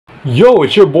Yo,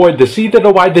 it's your boy, the C to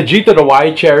the Y, the G to the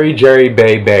Y, Cherry Jerry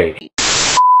Bay Bay.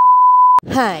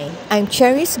 Hi, I'm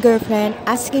Cherry's girlfriend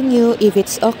asking you if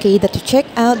it's okay that to check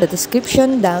out the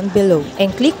description down below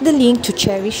and click the link to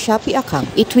Cherry's Shopee account.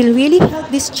 It will really help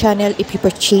this channel if you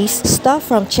purchase stuff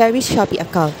from Cherry's Shopee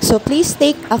account. So please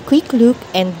take a quick look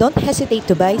and don't hesitate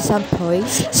to buy some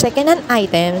toys, second-hand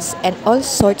items, and all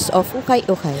sorts of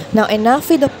ukay-ukay. Now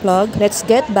enough with the plug, let's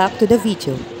get back to the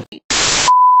video.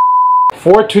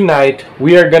 For tonight,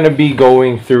 we are going to be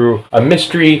going through a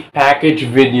mystery package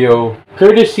video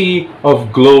courtesy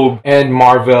of Globe and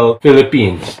Marvel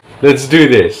Philippines. Let's do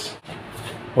this.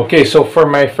 Okay, so for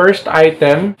my first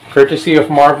item, courtesy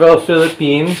of Marvel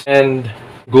Philippines and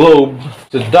Globe,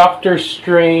 the Doctor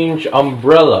Strange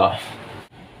umbrella.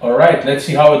 Alright, let's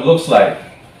see how it looks like.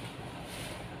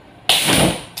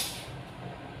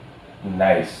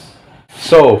 Nice.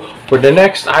 So, for the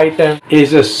next item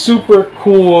is a super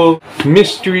cool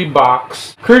mystery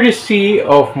box courtesy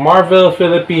of Marvel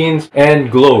Philippines and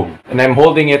Globe. And I'm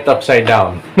holding it upside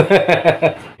down.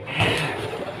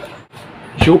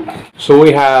 So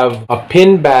we have a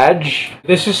pin badge.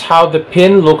 This is how the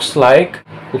pin looks like.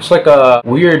 Looks like a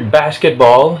weird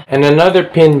basketball. And another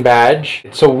pin badge.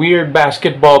 It's a weird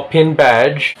basketball pin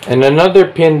badge. And another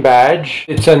pin badge.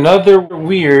 It's another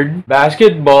weird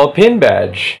basketball pin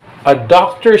badge. A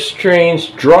Doctor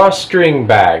Strange drawstring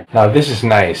bag. Now this is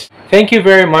nice. Thank you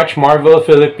very much Marvel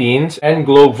Philippines and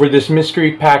Globe for this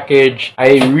mystery package.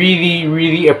 I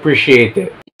really appreciate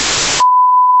it.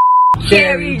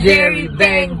 Jerry,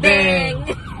 bang,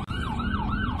 bang!